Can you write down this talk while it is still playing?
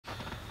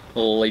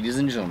Ladies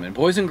and gentlemen,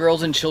 boys and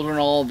girls and children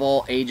all of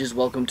all ages,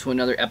 welcome to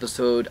another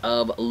episode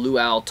of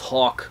Luau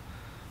Talk,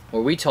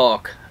 where we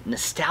talk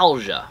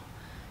nostalgia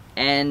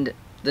and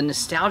the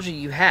nostalgia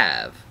you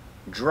have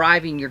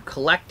driving your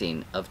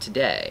collecting of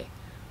today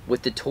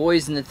with the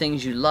toys and the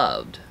things you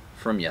loved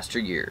from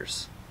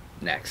yesteryears.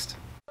 Next.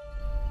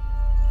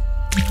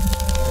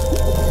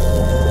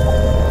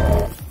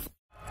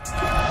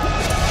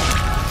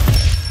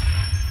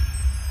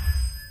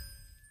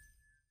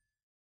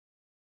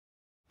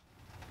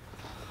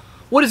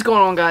 What is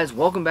going on, guys?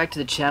 Welcome back to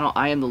the channel.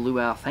 I am the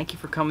Luau. Thank you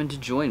for coming to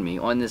join me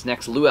on this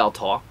next Luau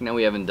Talk. Now,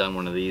 we haven't done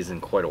one of these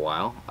in quite a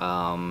while.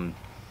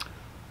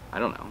 I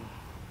don't know.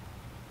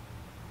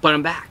 But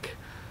I'm back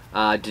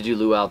to do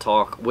Luau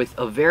Talk with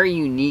a very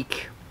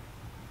unique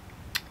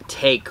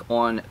take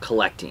on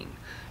collecting.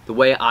 The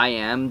way I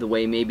am, the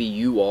way maybe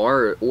you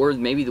are, or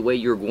maybe the way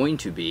you're going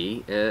to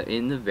be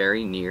in the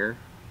very near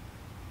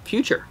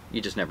future. You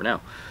just never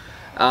know.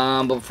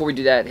 But before we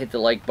do that, hit the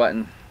like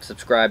button.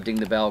 Subscribe, ding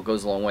the bell,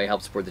 goes a long way,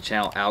 helps support the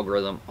channel,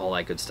 algorithm, all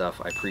that good stuff.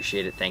 I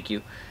appreciate it, thank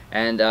you.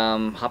 And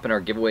hop in our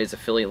giveaways,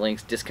 affiliate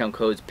links, discount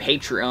codes,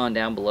 Patreon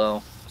down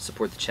below.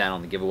 Support the channel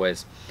and the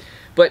giveaways.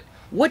 But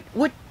what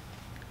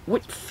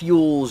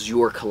fuels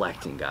your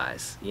collecting,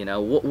 guys? You know,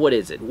 what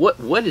is it?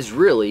 What has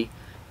really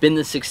been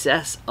the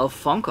success of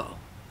Funko?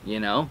 You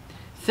know,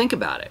 think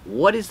about it.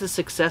 What is the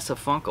success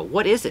of Funko?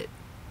 What is it?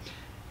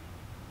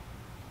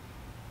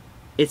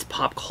 It's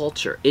pop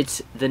culture.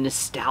 It's the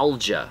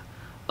nostalgia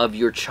of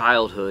your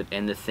childhood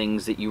and the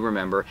things that you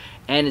remember,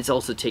 and it's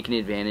also taking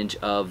advantage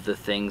of the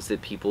things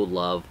that people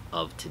love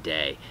of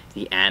today,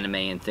 the anime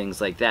and things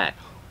like that.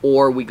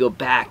 Or we go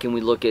back and we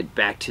look at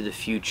Back to the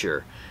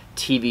Future,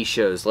 TV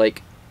shows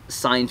like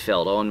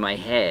Seinfeld on my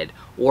head,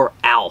 or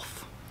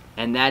Alf,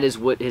 and that is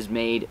what has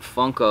made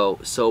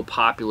Funko so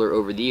popular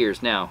over the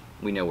years. Now,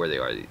 we know where they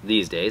are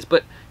these days,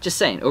 but just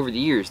saying, over the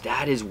years,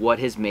 that is what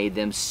has made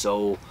them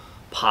so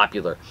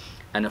popular.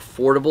 An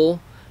affordable,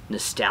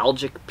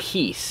 nostalgic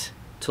piece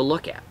to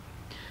look at.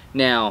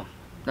 Now,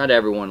 not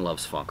everyone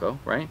loves Funko,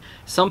 right?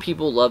 Some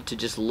people love to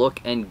just look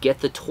and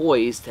get the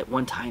toys that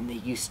one time they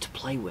used to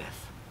play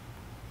with.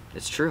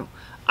 It's true.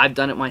 I've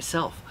done it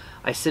myself.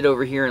 I sit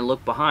over here and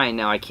look behind.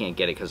 Now, I can't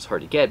get it because it's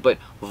hard to get, but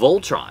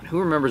Voltron. Who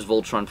remembers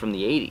Voltron from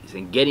the 80s?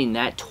 And getting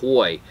that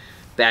toy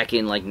back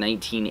in like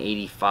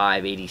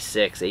 1985,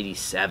 86,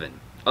 87.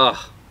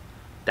 Ugh,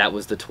 that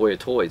was the toy of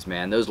toys,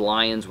 man. Those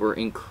lions were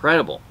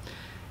incredible.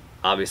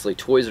 Obviously,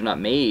 toys are not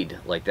made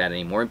like that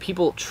anymore, and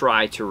people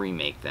try to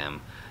remake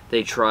them.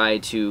 They try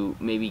to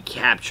maybe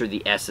capture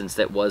the essence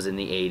that was in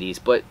the 80s,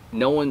 but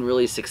no one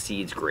really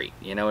succeeds great.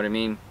 You know what I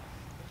mean?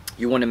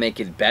 You want to make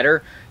it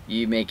better,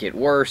 you make it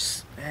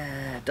worse,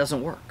 it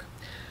doesn't work.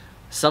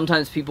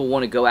 Sometimes people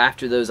want to go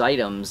after those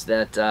items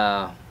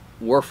that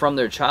were from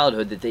their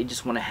childhood that they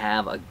just want to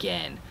have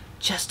again,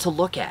 just to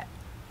look at.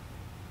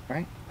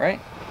 Right?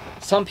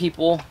 Some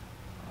people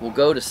will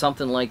go to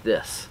something like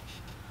this.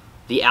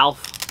 The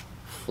Alf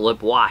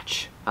flip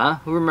watch.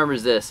 Who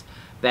remembers this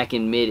back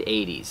in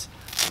mid-80s?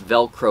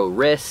 Velcro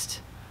wrist,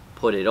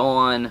 put it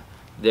on,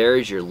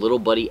 there's your little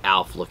buddy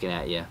Alf looking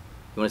at you. You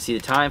want to see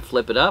the time?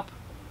 Flip it up.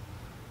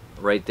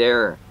 Right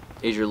there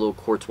is your little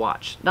quartz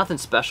watch. Nothing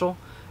special.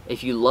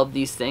 If you love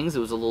these things, it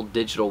was a little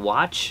digital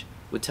watch.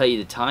 Would tell you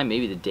the time,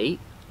 maybe the date.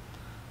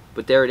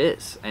 But there it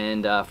is.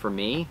 And for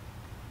me,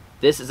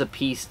 this is a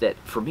piece that,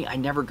 for me, I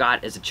never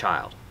got as a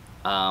child.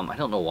 I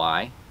don't know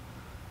why,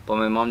 but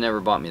my mom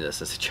never bought me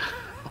this as a child.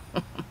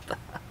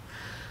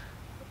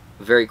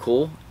 Very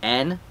cool,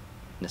 and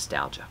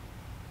nostalgia.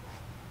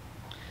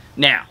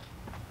 Now,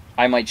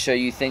 I might show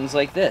you things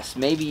like this.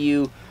 Maybe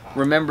you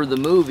remember the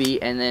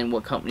movie, and then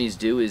what companies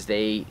do is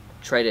they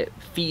try to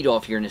feed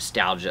off your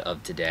nostalgia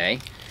of today,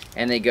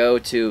 and they go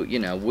to, you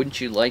know, wouldn't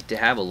you like to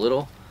have a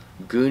little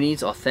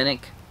Goonies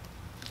authentic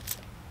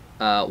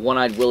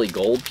One-Eyed Willie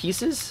Gold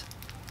pieces?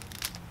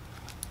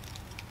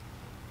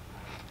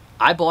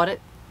 I bought it.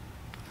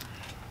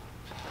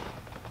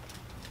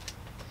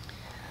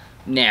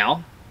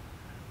 Now,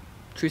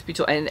 truth be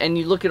told, and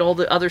you look at all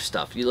the other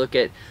stuff. You look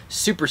at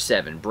Super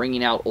 7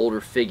 bringing out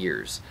older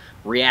figures,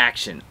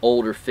 Reaction,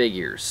 older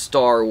figures,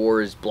 Star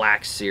Wars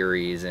Black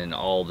Series, and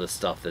all the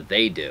stuff that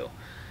they do.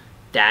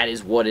 That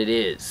is what it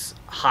is.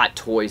 Hot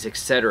Toys,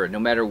 etc. No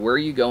matter where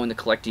you go in the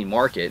collecting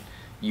market,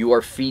 you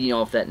are feeding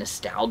off that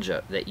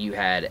nostalgia that you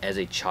had as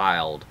a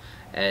child,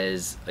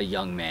 as a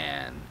young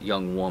man,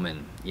 young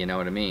woman. You know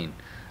what I mean?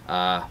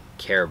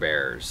 Care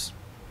Bears,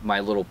 My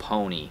Little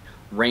Pony,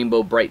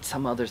 Rainbow Bright,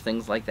 some other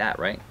things like that,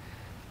 right?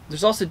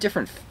 There's also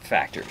different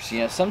factors. You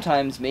know,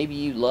 sometimes maybe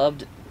you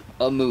loved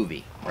a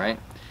movie, right?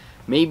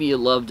 Maybe you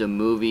loved a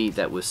movie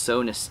that was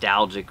so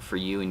nostalgic for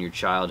you in your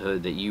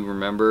childhood that you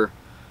remember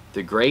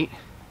the great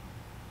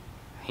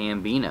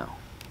Hambino.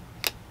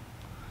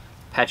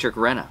 Patrick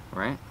Renna,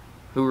 right?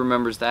 Who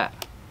remembers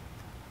that?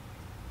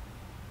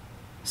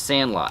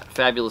 Sandlot,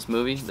 fabulous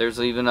movie.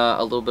 There's even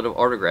a little bit of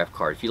autograph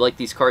card. If you like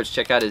these cards,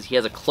 check out he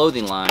has a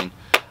clothing line.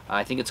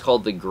 I think it's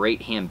called The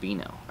Great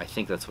Hambino. I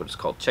think that's what it's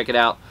called. Check it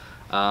out.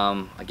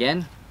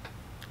 Again,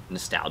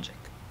 nostalgic.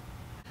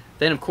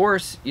 Then, of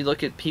course, you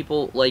look at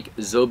people like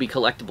Zobi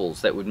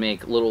Collectibles that would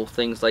make little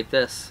things like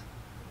this.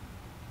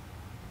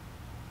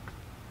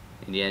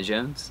 Indiana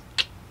Jones.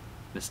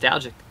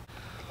 Nostalgic.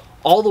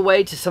 All the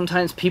way to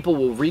sometimes people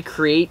will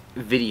recreate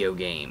video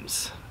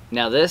games.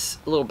 Now this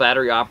little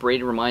battery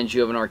operated reminds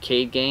you of an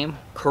arcade game,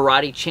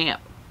 Karate Champ.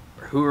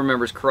 Who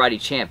remembers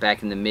Karate Champ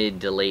back in the mid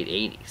to late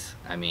 80s?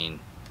 I mean,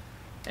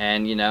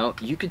 and you know,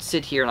 you could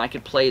sit here and I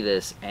could play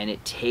this and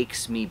it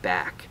takes me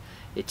back.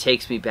 It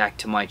takes me back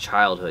to my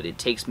childhood. It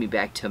takes me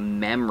back to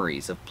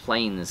memories of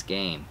playing this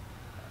game.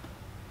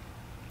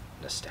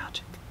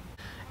 Nostalgic.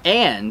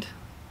 And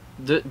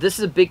this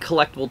is a big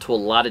collectible to a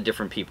lot of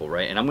different people,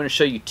 right? And I'm going to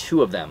show you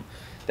two of them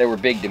that were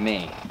big to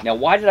me. Now,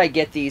 why did I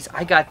get these?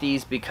 I got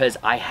these because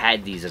I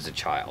had these as a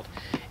child.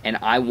 And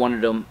I wanted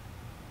them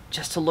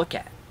just to look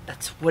at.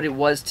 That's what it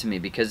was to me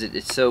because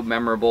it's so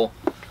memorable.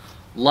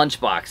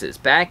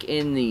 Lunchboxes. Back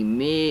in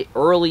the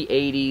early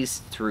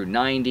 80s through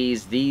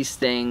 90s, these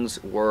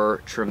things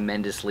were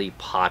tremendously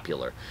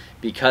popular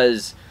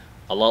because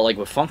a lot like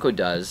what Funko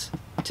does,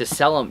 to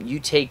sell them, you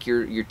take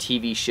your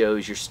TV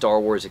shows, your Star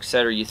Wars,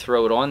 etc., you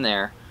throw it on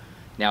there.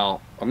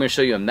 Now, I'm going to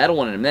show you a metal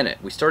one in a minute.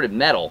 We started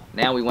metal,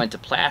 now we went to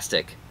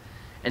plastic.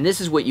 And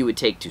this is what you would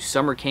take to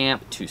summer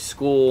camp, to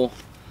school,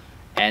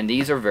 and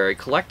these are very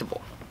collectible,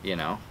 you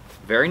know.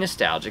 Very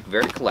nostalgic,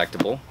 very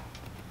collectible.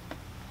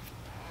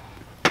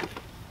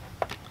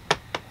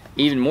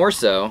 Even more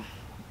so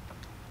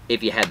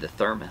if you had the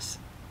thermos.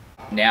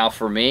 Now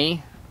for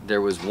me,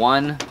 there was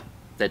one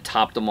that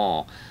topped them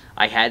all.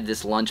 I had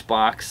this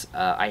lunchbox.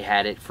 I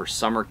had it for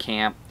summer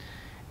camp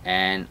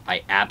and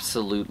I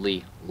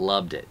absolutely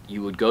loved it.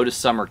 You would go to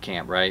summer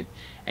camp, right?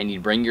 And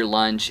you'd bring your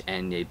lunch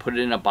and they'd put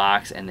it in a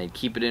box and they'd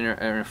keep it in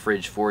a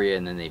fridge for you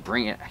and then they'd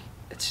bring it.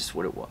 It's just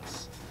what it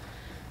was.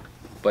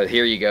 But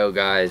here you go,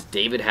 guys.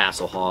 David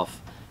Hasselhoff,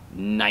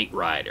 Knight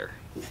Rider.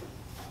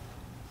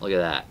 Look at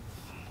that.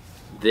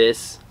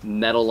 This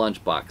metal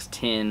lunchbox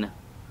tin,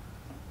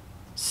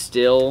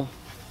 still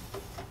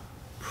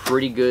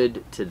pretty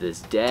good to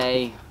this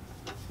day.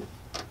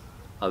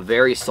 A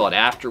very sought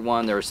after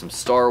one. There are some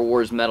Star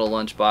Wars metal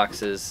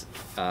lunchboxes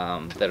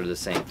that are the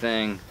same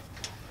thing.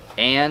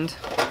 And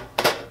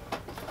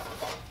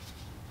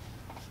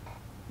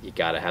you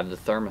gotta have the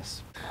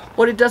thermos.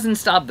 But it doesn't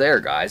stop there,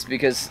 guys,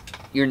 because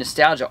your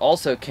nostalgia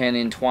also can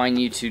entwine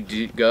you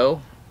to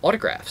go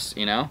autographs,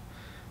 you know?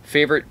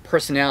 Favorite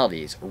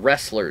personalities,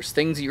 wrestlers,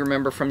 things that you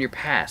remember from your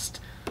past.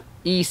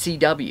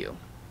 ECW,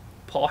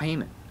 Paul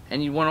Heyman.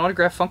 And you want to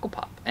autograph Funko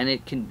Pop. And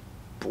it can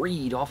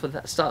breed off of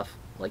that stuff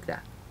like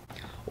that.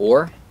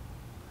 Or,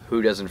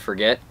 who doesn't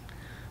forget,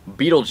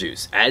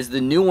 Beetlejuice. As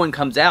the new one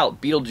comes out,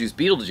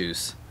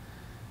 Beetlejuice,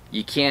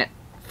 you can't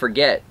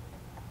forget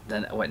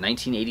the, what,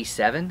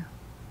 1987?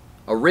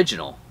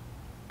 Original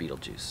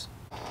Beetlejuice.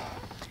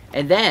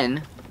 And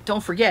then,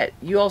 don't forget,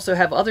 you also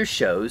have other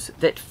shows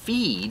that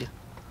feed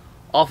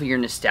off of your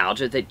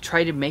nostalgia that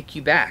try to make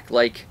you back,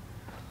 like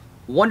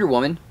Wonder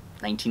Woman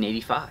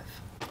 1985,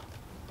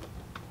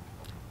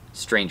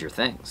 Stranger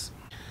Things.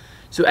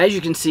 So as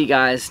you can see,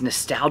 guys,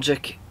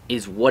 nostalgic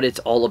is what it's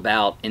all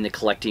about in the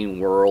collecting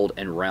world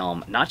and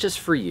realm, not just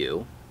for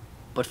you,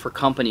 but for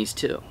companies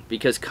too,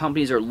 because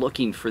companies are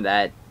looking for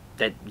that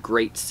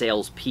great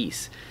sales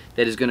piece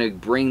that is going to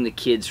bring the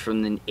kids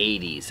from the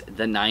 80s,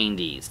 the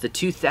 90s, the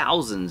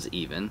 2000s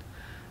even,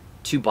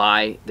 to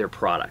buy their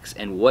products.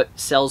 And what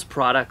sells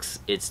products?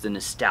 It's the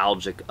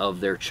nostalgic of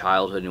their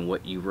childhood and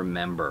what you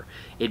remember.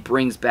 It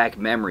brings back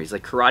memories.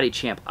 Like Karate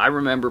Champ. I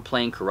remember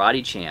playing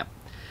Karate Champ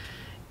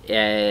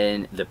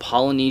in the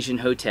Polynesian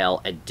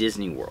Hotel at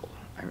Disney World.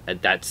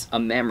 That's a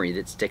memory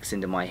that sticks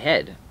into my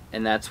head.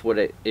 And that's what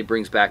it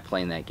brings back,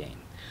 playing that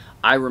game.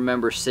 I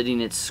remember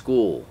sitting at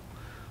school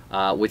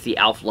with the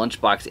Alf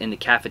lunchbox in the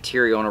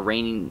cafeteria on a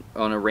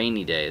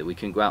rainy day that we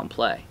can go out and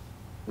play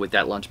with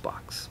that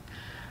lunchbox.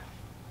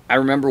 I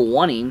remember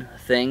wanting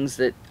things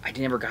that I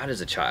never got as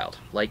a child,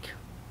 like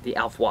the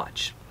Alf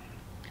watch.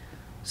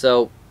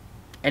 So,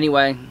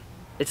 anyway,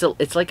 it's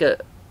like a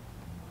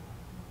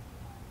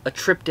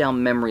trip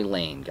down memory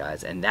lane,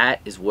 guys, and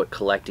that is what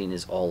collecting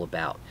is all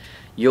about.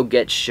 You'll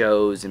get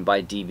shows and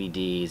buy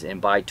DVDs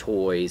and buy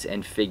toys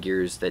and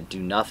figures that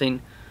do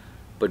nothing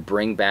but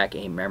bring back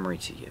a memory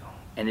to you.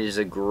 And it is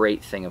a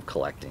great thing of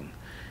collecting.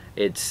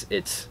 It's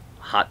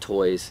Hot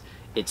Toys,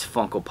 it's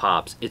Funko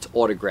Pops, it's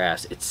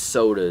autographs, it's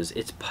sodas,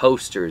 it's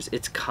posters,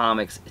 it's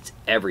comics, it's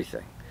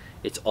everything.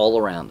 It's all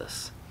around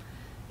us.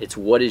 It's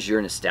what is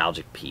your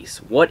nostalgic piece?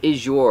 What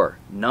is your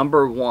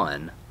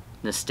 #1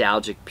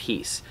 nostalgic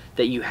piece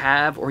that you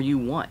have or you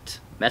want?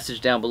 Message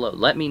down below.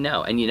 Let me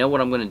know. And you know what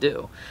I'm going to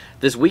do?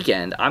 This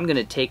weekend, I'm going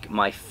to take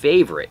my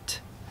favorite.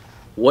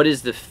 What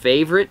is the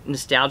favorite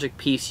nostalgic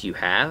piece you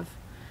have?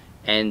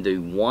 And the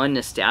one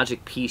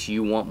nostalgic piece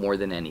you want more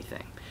than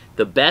anything.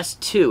 The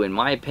best two, in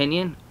my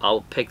opinion,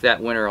 I'll pick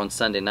that winner on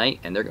Sunday night,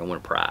 and they're going to win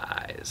a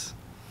prize.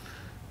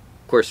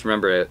 Of course,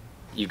 remember,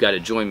 you've got to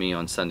join me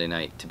on Sunday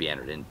night to be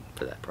entered in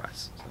for that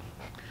prize. So,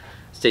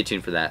 stay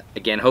tuned for that.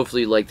 Again,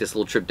 hopefully you like this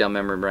little trip down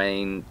memory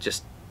lane,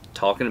 just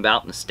talking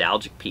about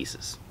nostalgic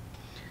pieces.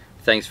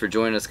 Thanks for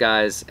joining us,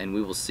 guys, and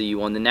we will see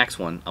you on the next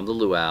one. I'm the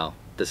Luau.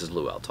 This is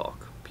Luau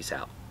Talk. Peace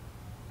out.